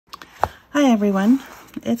Hi everyone,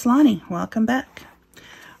 it's Lonnie. Welcome back.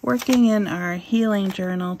 Working in our healing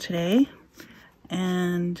journal today,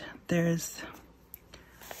 and there's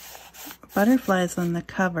butterflies on the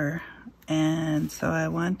cover, and so I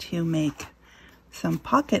want to make some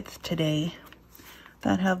pockets today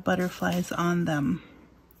that have butterflies on them.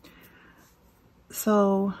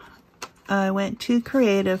 So I went to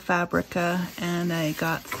Creative Fabrica and I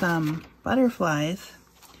got some butterflies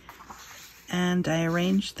and I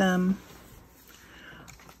arranged them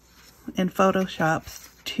in Photoshop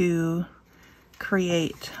to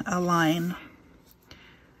create a line.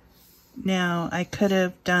 Now I could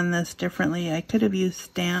have done this differently. I could have used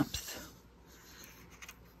stamps.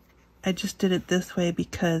 I just did it this way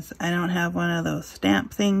because I don't have one of those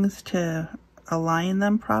stamp things to align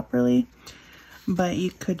them properly, but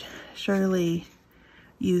you could surely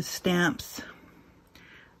use stamps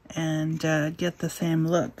and get the same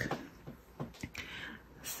look.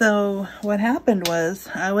 So what happened was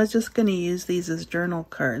I was just going to use these as journal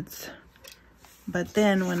cards, but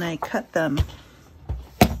then when I cut them,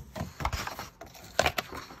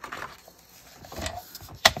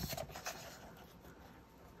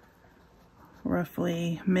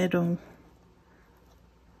 roughly middle,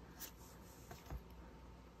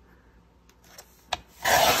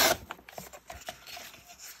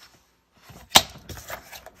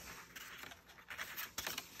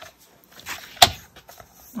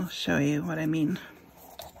 I'll show you what I mean.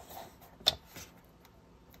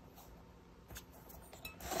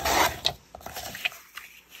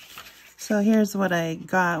 So here's what I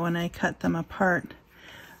got when I cut them apart.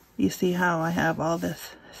 You see how I have all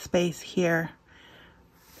this space here,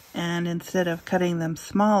 and instead of cutting them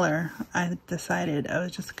smaller, I decided I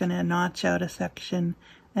was just going to notch out a section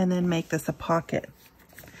and then make this a pocket.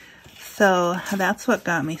 So that's what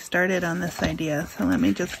got me started on this idea. So let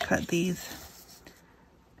me just cut these,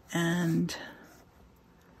 and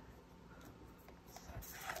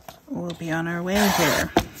we'll be on our way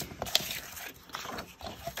here.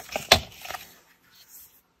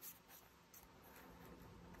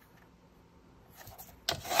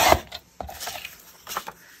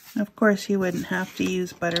 Of course, you wouldn't have to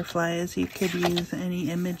use butterflies. You could use any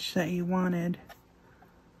image that you wanted.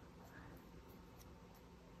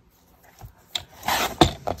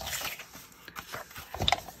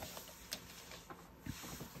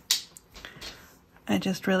 I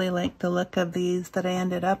just really like the look of these that I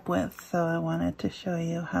ended up with, so I wanted to show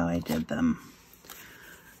you how I did them.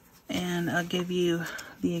 And I'll give you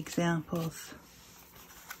the examples.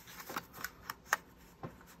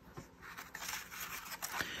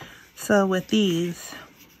 So with these,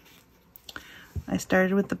 I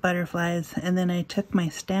started with the butterflies, and then I took my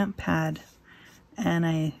stamp pad and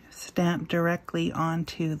I stamped directly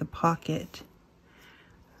onto the pocket.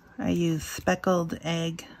 I used speckled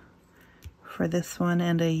egg for this one,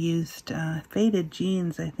 and I used faded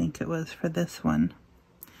jeans, I think it was, for this one.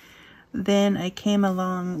 Then I came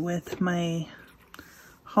along with my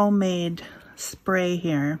homemade spray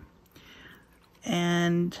here,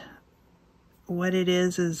 and what it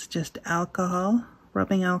is just alcohol,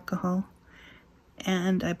 rubbing alcohol,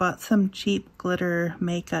 and I bought some cheap glitter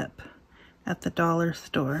makeup at the dollar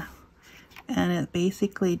store, and it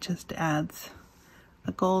basically just adds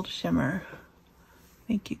a gold shimmer. I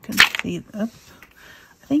think you can see, I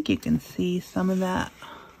think you can see some of that.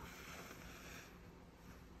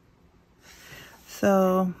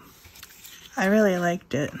 So I really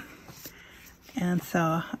liked it, and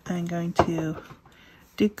so I'm going to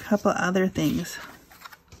do a couple other things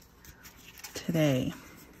today.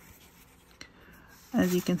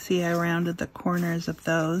 As you can see, I rounded the corners of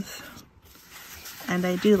those, and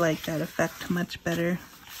I do like that effect much better.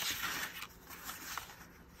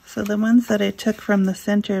 So the ones that I took from the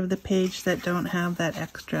center of the page that don't have that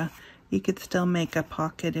extra, you could still make a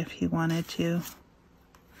pocket if you wanted to.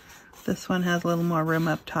 This one has a little more room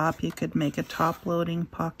up top. You could make a top-loading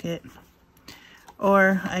pocket.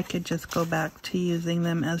 Or I could just go back to using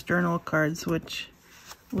them as journal cards, which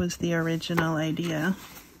was the original idea.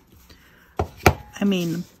 I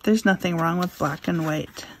mean, there's nothing wrong with black and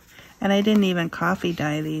white. And I didn't even coffee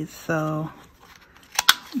dye these, so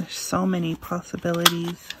there's so many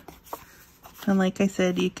possibilities. And like I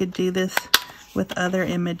said, you could do this with other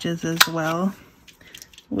images as well.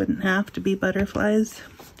 Wouldn't have to be butterflies.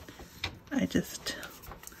 I just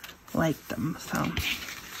like them, so.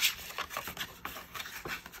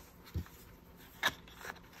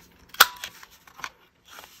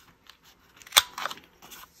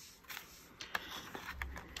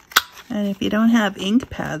 And if you don't have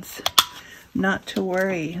ink pads, not to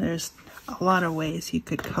worry. There's a lot of ways you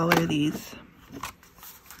could color these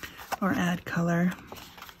or add color.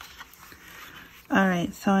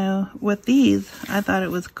 Alright, so with these, I thought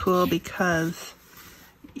it was cool because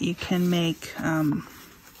you can make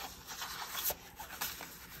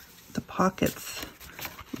the pockets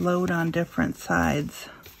load on different sides.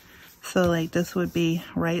 So like this would be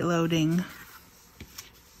right loading,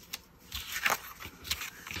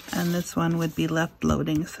 and this one would be left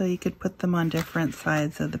loading, so you could put them on different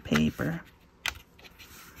sides of the paper.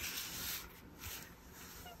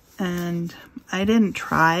 And I didn't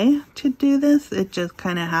try to do this, it just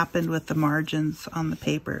kind of happened with the margins on the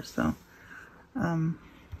paper. So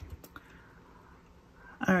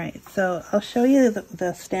alright, so I'll show you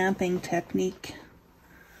the stamping technique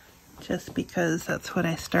just because that's what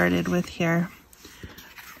I started with here.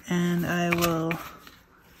 And I will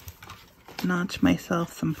notch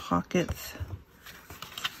myself some pockets,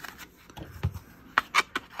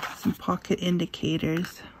 some pocket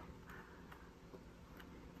indicators.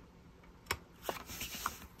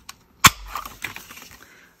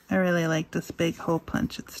 I really like this big hole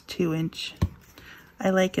punch, it's 2-inch. I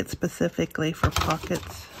like it specifically for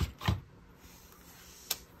pockets.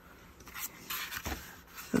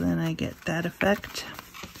 So then I get that effect.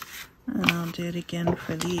 And I'll do it again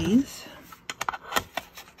for these.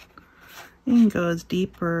 You can go as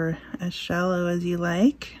deep or as shallow as you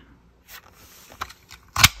like.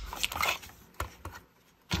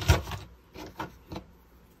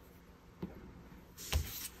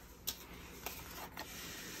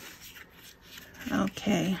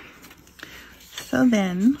 Okay, so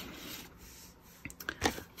then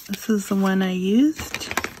this is the one I used,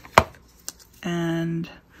 and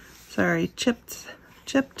sorry, chipped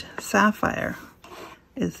sapphire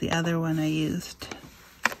is the other one I used.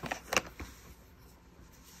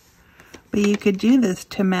 But you could do this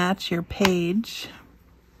to match your page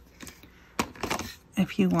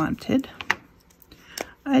if you wanted.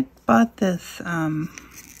 I bought this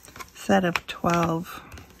set of 12.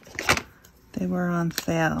 They were on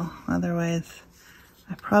sale, otherwise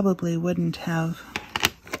I probably wouldn't have.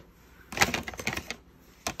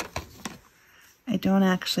 I don't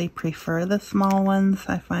actually prefer the small ones.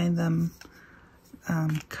 I find them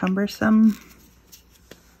cumbersome,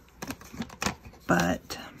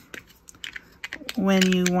 but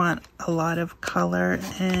when you want a lot of color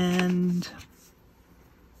and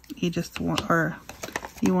you just want, or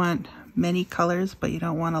you want many colors but you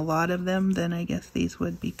don't want a lot of them, then I guess these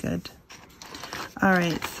would be good.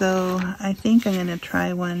 Alright, so I think I'm going to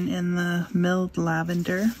try one in the milled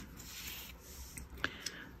lavender.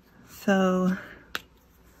 So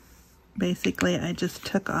basically I just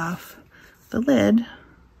took off the lid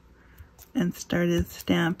and started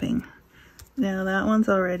stamping. Now that one's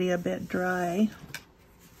already a bit dry,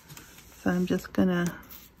 so I'm just going to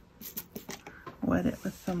wet it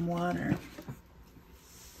with some water.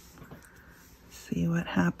 See what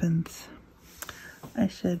happens. I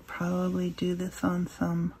should probably do this on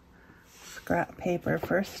some scrap paper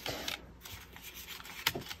first.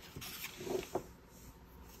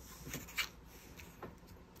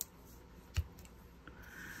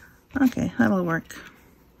 Okay, that'll work.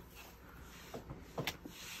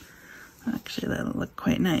 Actually, that'll look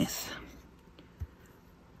quite nice.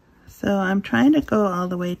 So I'm trying to go all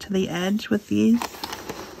the way to the edge with these.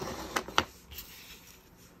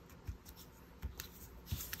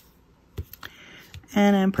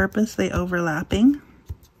 And I'm purposely overlapping.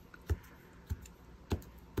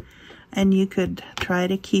 And you could try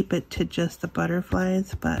to keep it to just the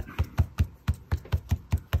butterflies, but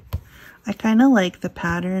I kind of like the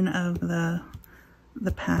pattern of the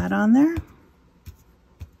pad on there.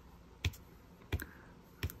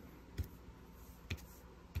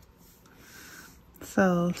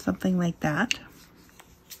 So something like that.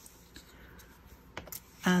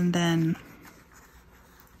 And then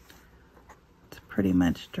it's pretty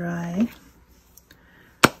much dry.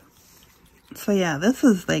 So yeah, this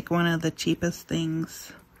is like one of the cheapest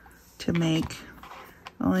things to make.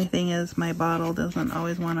 The only thing is my bottle doesn't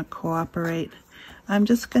always want to cooperate. I'm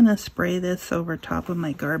just gonna spray this over top of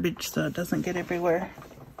my garbage so it doesn't get everywhere.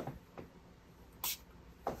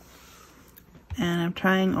 And I'm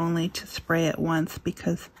trying only to spray it once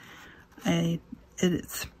because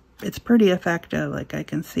it's pretty effective. Like I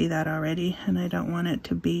can see that already, and I don't want it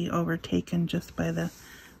to be overtaken just by the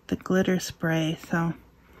glitter spray. So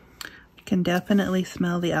you can definitely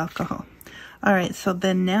smell the alcohol. All right, so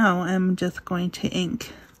then now I'm just going to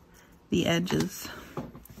ink the edges.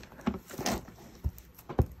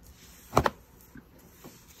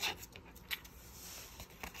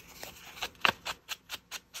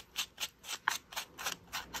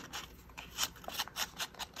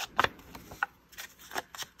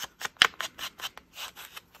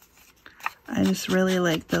 I just really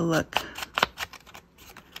like the look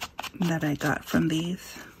that I got from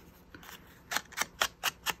these.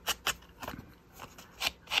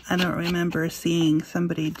 I don't remember seeing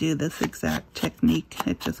somebody do this exact technique.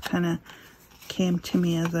 It just kind of came to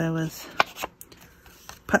me as I was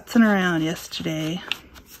putzing around yesterday.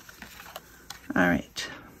 All right,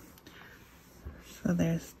 so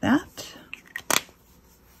there's that.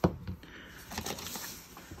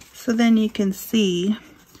 So then you can see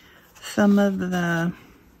some of the,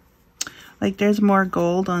 like there's more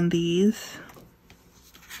gold on these.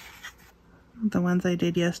 The ones I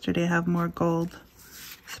did yesterday have more gold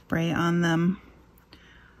spray on them,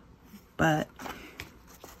 but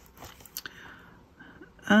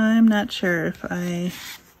I'm not sure if I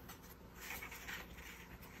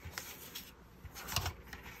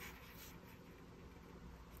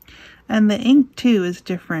and the ink too is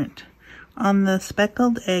different. On the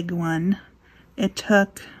speckled egg one, it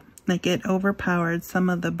took, like it overpowered some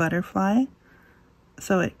of the butterfly,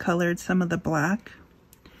 so it colored some of the black.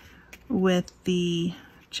 With the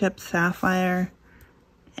chipped sapphire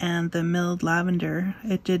and the milled lavender,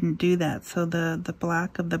 it didn't do that, so the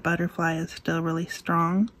black of the butterfly is still really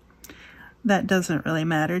strong. That doesn't really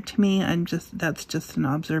matter to me. That's just an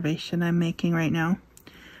observation I'm making right now.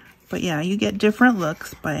 But yeah, you get different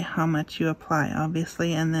looks by how much you apply,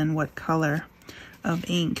 obviously, and then what color of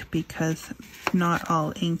ink, because not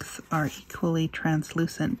all inks are equally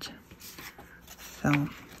translucent. So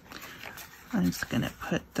I'm just going to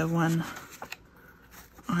put the one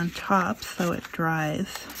on top so it dries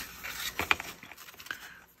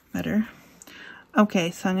better.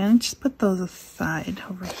 Okay, so I'm going to just put those aside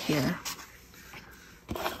over here.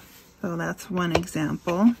 So that's one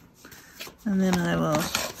example. And then I will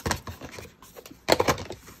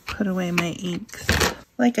put away my inks.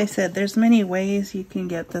 Like I said, there's many ways you can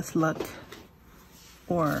get this look,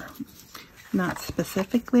 or not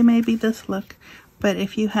specifically maybe this look, but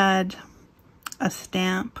if you had a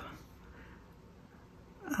stamp,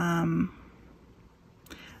 and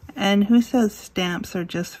who says stamps are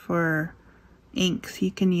just for inks?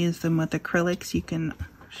 You can use them with acrylics. You can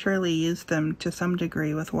surely use them to some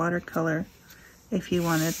degree with watercolor if you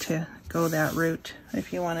wanted to go that route,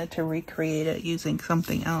 if you wanted to recreate it using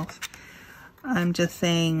something else. I'm just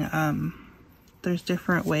saying there's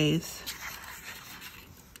different ways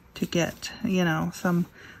to get, you know,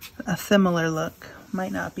 a similar look.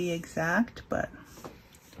 Might not be exact, but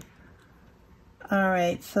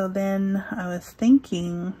alright, so then I was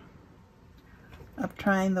thinking of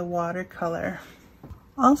trying the watercolor.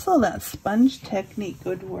 Also, that sponge technique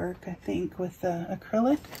would work, I think, with the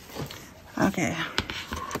acrylic. Okay.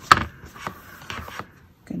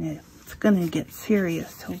 It's gonna get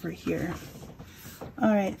serious over here.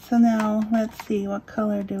 Alright, so now let's see, what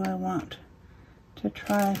color do I want to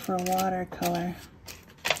try for watercolor?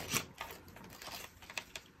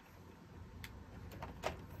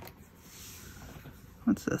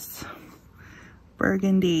 What's this?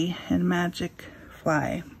 Burgundy and Magic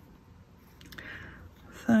Fly.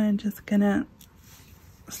 So I'm just gonna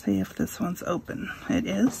see if this one's open. It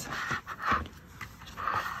is.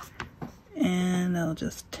 And I'll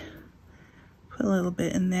just put a little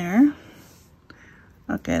bit in there.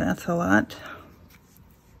 Okay, that's a lot.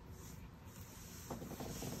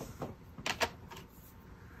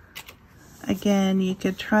 Again, you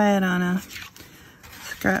could try it on a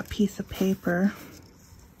scrap piece of paper.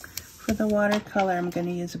 For the watercolor, I'm going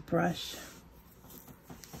to use a brush.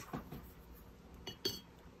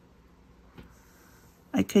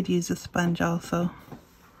 I could use a sponge also.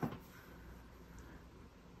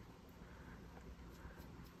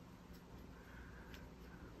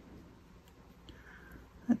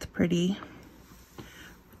 That's pretty.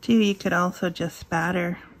 Too, you could also just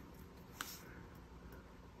spatter.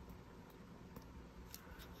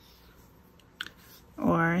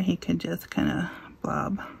 Or he could just kind of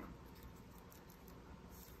blob.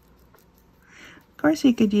 Of course,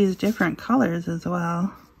 you could use different colors as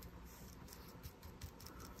well.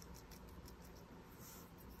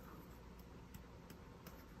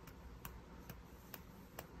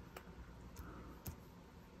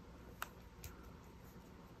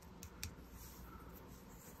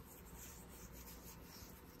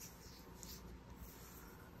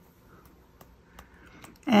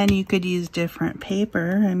 And you could use different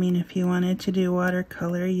paper. I mean, if you wanted to do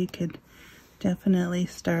watercolor, you could definitely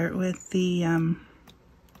start with the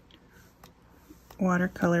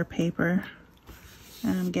watercolor paper.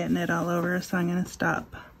 And I'm getting it all over, so I'm going to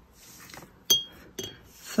stop.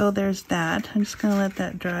 So there's that. I'm just going to let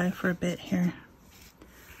that dry for a bit here.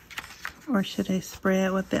 Or should I spray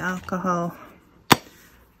it with the alcohol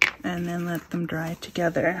and then let them dry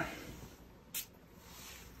together?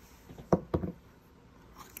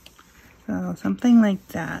 So something like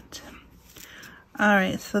that.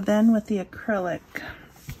 Alright, so then with the acrylic,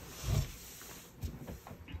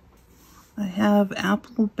 I have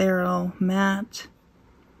Apple Barrel Matte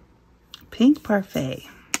Pink Parfait.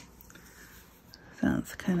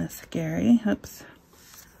 Sounds kind of scary. Oops.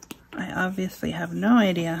 I obviously have no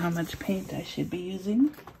idea how much paint I should be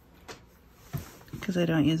using because I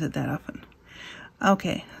don't use it that often.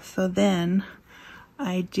 Okay, so then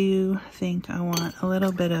I do think I want a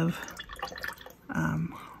little bit of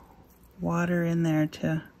water in there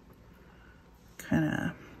to kind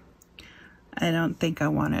of, I don't think I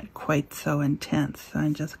want it quite so intense, so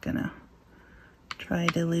I'm just gonna try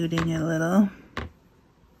diluting it a little.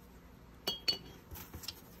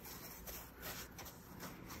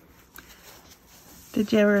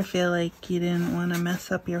 Did you ever feel like you didn't want to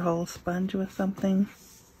mess up your whole sponge with something?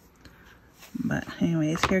 But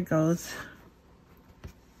anyways, here goes.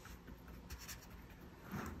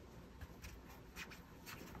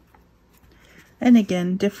 And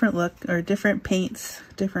again, different look or different paints,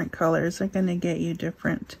 different colors are going to get you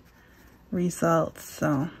different results.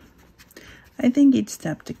 So I think you just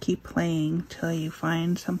have to keep playing till you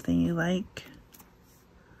find something you like.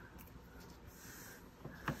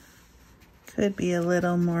 Could be a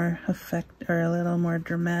little more effect or a little more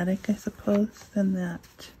dramatic, I suppose, than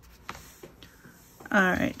that.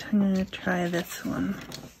 Alright, I'm going to try this one.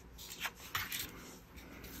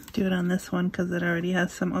 Do it on this one because it already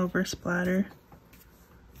has some oversplatter.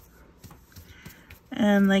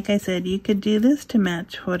 And like I said, you could do this to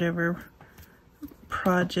match whatever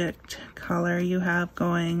project color you have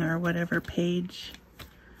going or whatever page.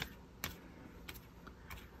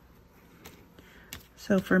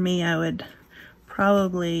 So for me, I would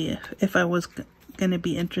probably, if I was going to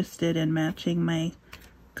be interested in matching my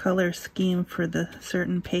color scheme for the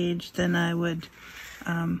certain page, then I would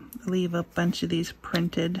leave a bunch of these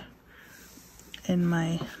printed in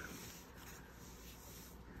my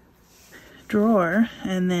drawer,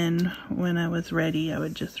 and then when I was ready I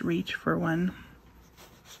would just reach for one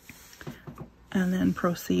and then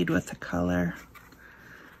proceed with the color.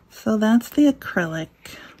 So that's the acrylic.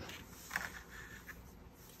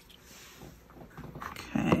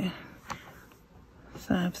 Okay,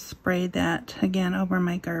 so I've sprayed that again over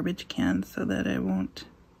my garbage can so that it won't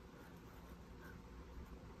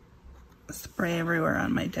spray everywhere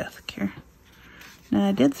on my desk here. Now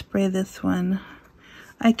I did spray this one.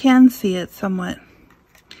 I can see it somewhat.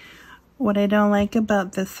 What I don't like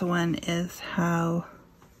about this one is how,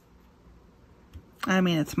 I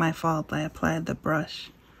mean, it's my fault, I applied the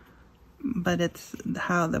brush, but it's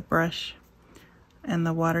how the brush and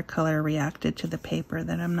the watercolor reacted to the paper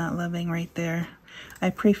that I'm not loving right there.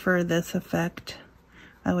 I prefer this effect.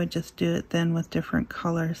 I would just do it then with different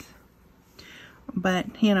colors.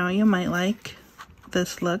 But, you know, you might like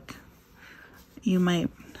this look. You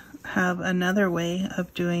might have another way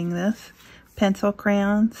of doing this. Pencil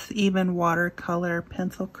crayons, even watercolor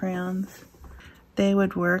pencil crayons, they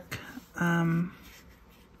would work.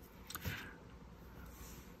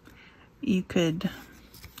 You could,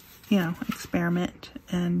 you know, experiment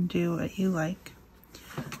and do what you like.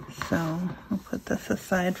 So I'll put this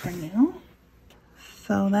aside for now.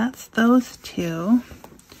 So that's those two.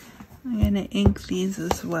 I'm going to ink these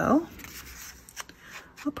as well.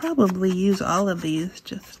 I'll probably use all of these,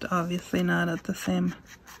 just obviously not at the same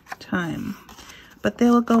time. But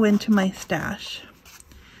they will go into my stash.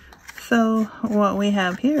 So what we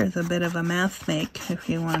have here is a bit of a math make if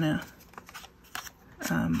you want to,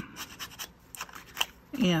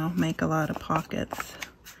 you know, make a lot of pockets.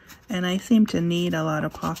 And I seem to need a lot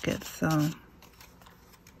of pockets, so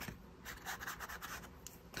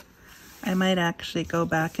I might actually go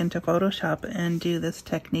back into Photoshop and do this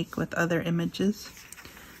technique with other images.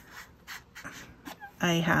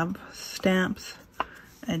 I have stamps.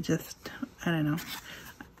 I don't know.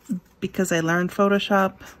 Because I learned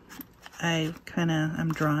Photoshop,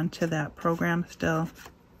 I'm drawn to that program still.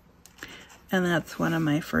 And that's one of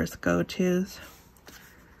my first go-tos.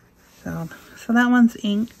 So that one's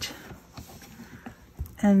inked.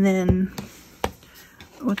 And then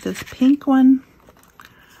with this pink one,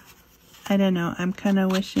 I don't know, I'm kind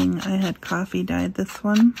of wishing I had coffee dyed this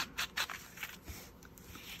one.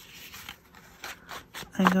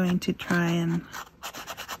 I'm going to try and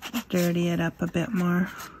dirty it up a bit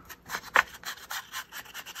more.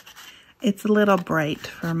 It's a little bright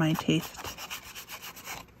for my taste.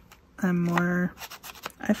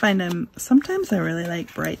 I find sometimes I really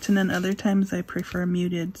like bright, and then other times I prefer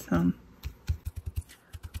muted, so.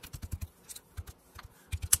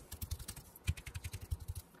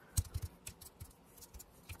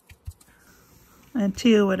 And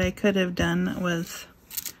two, what I could have done was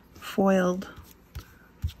foiled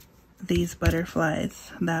these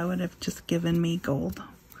butterflies, that would have just given me gold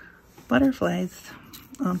butterflies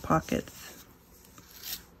on pockets.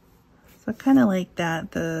 So kind of like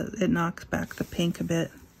that, it knocks back the pink a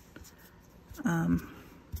bit.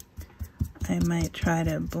 I might try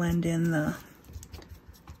to blend in the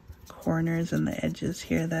corners and the edges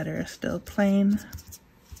here that are still plain.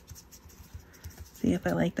 See if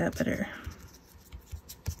I like that better.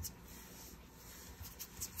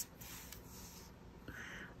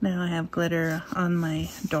 Now I have glitter on my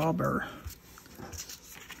dauber.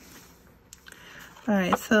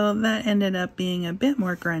 Alright, so that ended up being a bit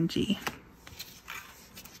more grungy.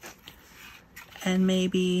 And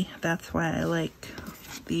maybe that's why I like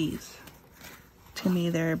these. To me,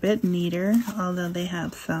 they're a bit neater, although they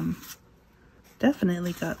have some,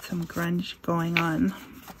 definitely got some grunge going on.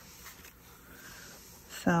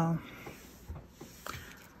 So,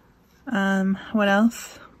 what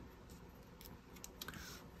else?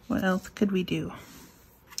 What else could we do?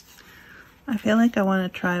 I feel like I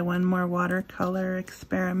want to try one more watercolor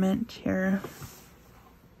experiment here.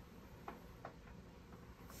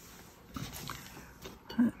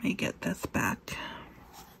 Let me get this back.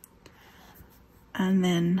 And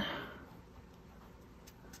then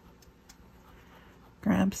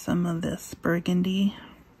grab some of this burgundy.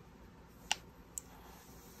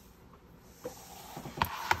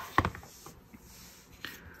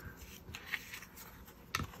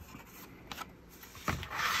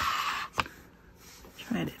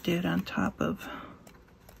 Try to do it on top of,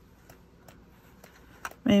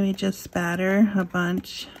 maybe just spatter a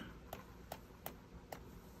bunch.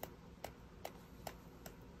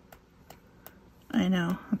 I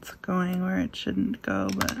know it's going where it shouldn't go,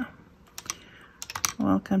 but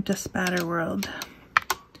welcome to Spatter World.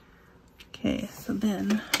 Okay, so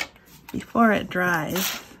then before it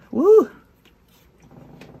dries, woo!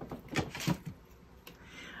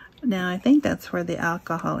 Now I think that's where the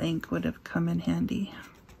alcohol ink would have come in handy.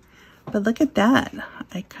 But look at that.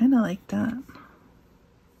 I kind of like that.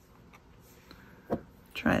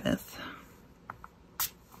 Try this.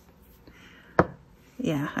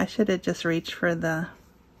 Yeah, I should have just reached for the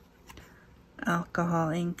alcohol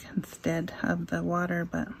ink instead of the water,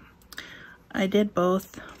 but I did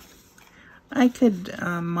both. I could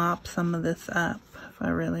mop some of this up if I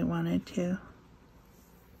really wanted to,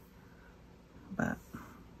 but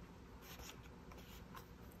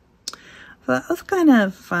so that was kind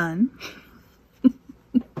of fun.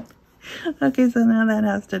 Okay, so now that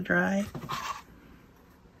has to dry.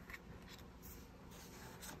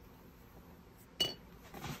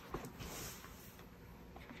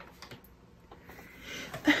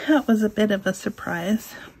 That was a bit of a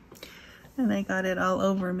surprise, and I got it all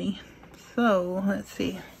over me. So let's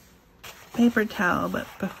see, paper towel, but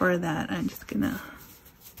before that I'm just gonna,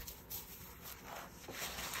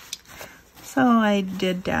 so I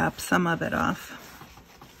did dab some of it off,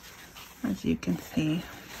 as you can see.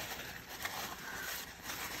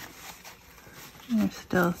 There's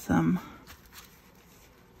still some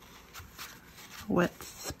wet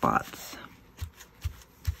spots.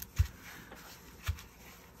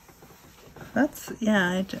 That's, yeah,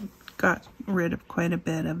 I got rid of quite a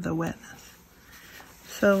bit of the wetness.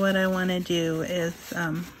 So what I want to do is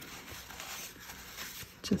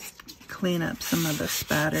just clean up some of the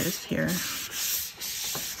spatters here.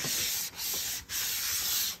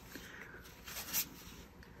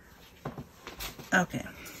 Okay.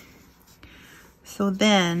 So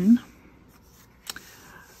then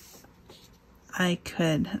I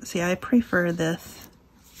could, see, I prefer this.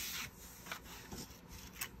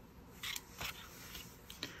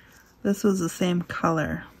 This was the same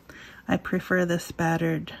color. I prefer the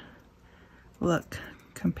spattered look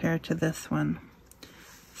compared to this one.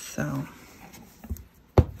 So,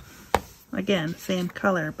 again, same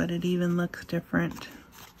color, but it even looks different.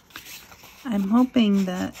 I'm hoping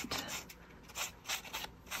that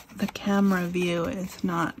the camera view is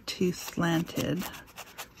not too slanted.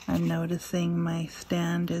 I'm noticing my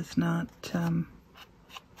stand is not, I'm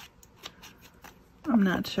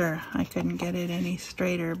not sure. I couldn't get it any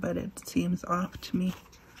straighter, but it seems off to me.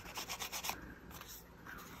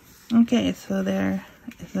 Okay, so there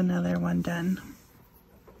is another one done.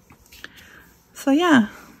 So yeah,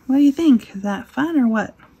 what do you think? Is that fun or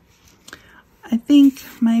what? I think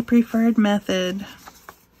my preferred method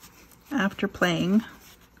after playing,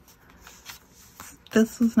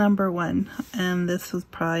 this was number 1, and this was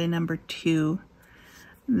probably number 2,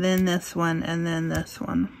 then this one, and then this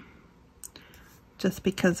one. Just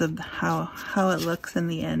because of how it looks in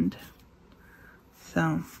the end.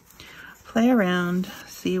 So play around,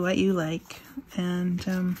 see what you like,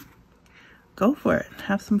 and go for it.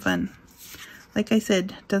 Have some fun. Like I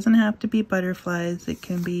said, it doesn't have to be butterflies. It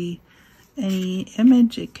can be any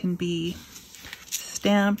image. It can be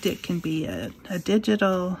stamped. It can be a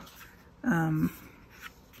digital. Yeah,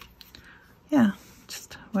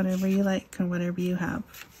 just whatever you like and whatever you have.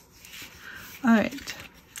 All right.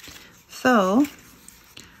 So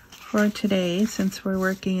for today, since we're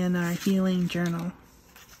working in our healing journal,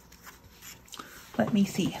 let me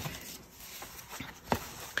see.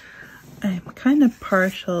 I'm kind of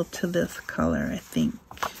partial to this color, I think.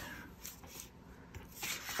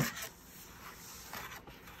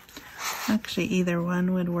 Actually, either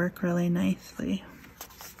one would work really nicely.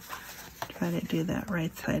 Try to do that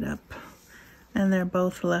right side up. And they're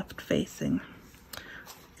both left facing.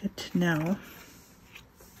 Good to know.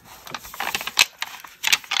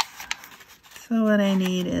 So what I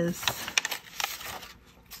need is,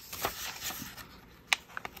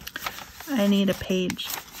 I need a page.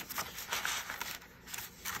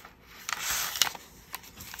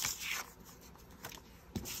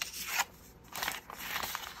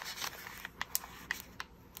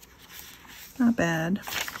 Not bad.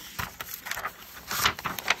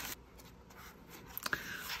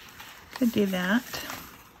 Could do that.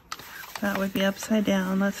 That would be upside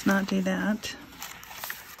down. Let's not do that.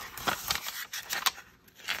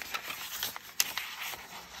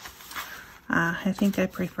 I think I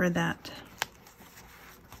prefer that.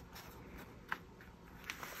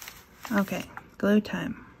 Okay, glue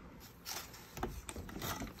time.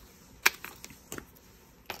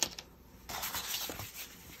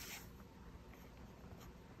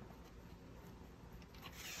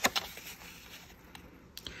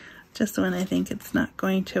 Just when I think it's not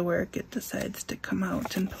going to work, it decides to come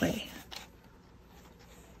out and play.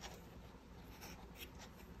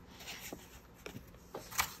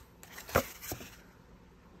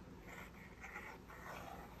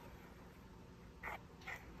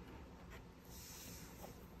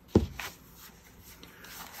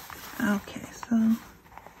 Okay, so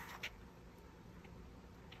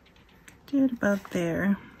do it about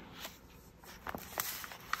there.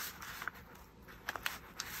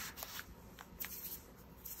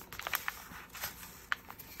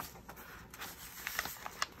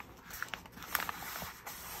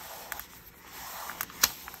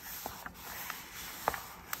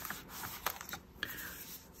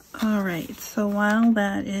 All right, so while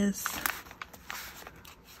that is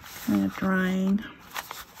kind of drying,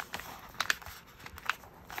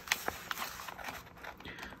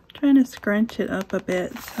 trying to scrunch it up a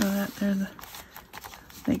bit so that there's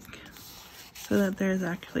there's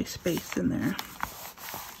actually space in there.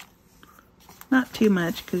 Not too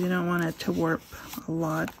much because you don't want it to warp a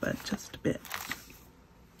lot, but just a bit.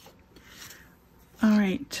 All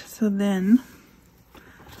right, so then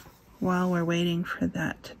while we're waiting for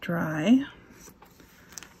that to dry,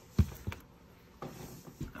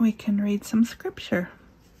 we can read some scripture.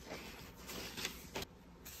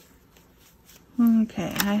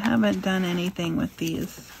 Okay, I haven't done anything with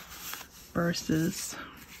these verses.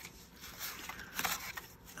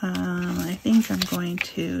 I think I'm going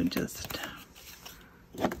to just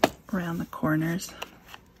round the corners.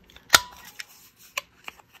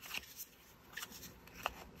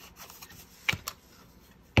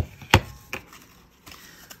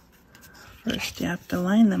 First, you have to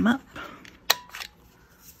line them up.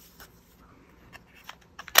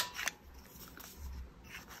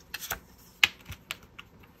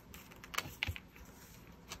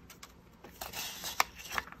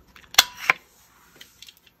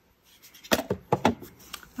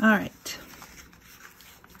 All right.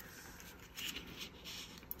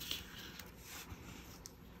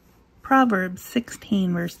 Proverbs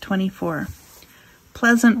 16, verse 24.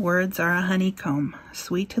 Pleasant words are a honeycomb,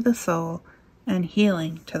 sweet to the soul and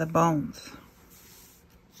healing to the bones.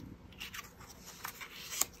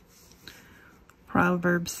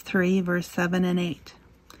 Proverbs 3, verse 7 and 8.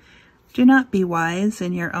 Do not be wise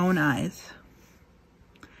in your own eyes.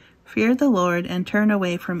 Fear the Lord and turn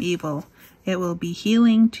away from evil. It will be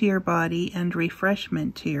healing to your body and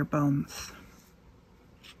refreshment to your bones.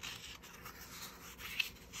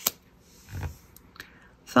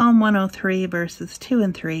 Psalm 103, verses 2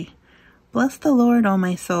 and 3. Bless the Lord, O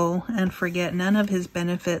my soul, and forget none of his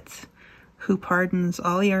benefits, who pardons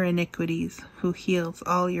all your iniquities, who heals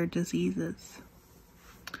all your diseases.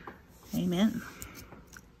 Amen.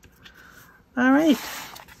 All right.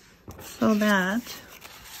 So that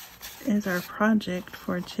is our project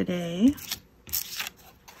for today.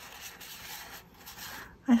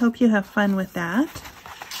 I hope you have fun with that.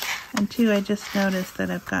 And too, I just noticed that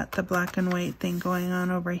I've got the black and white thing going on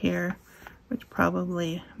over here which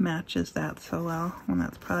probably matches that so well, and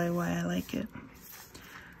that's probably why I like it.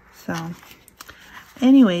 So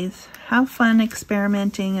anyways, have fun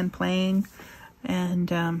experimenting and playing,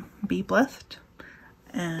 and be blessed,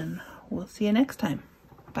 and we'll see you next time.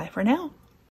 Bye for now.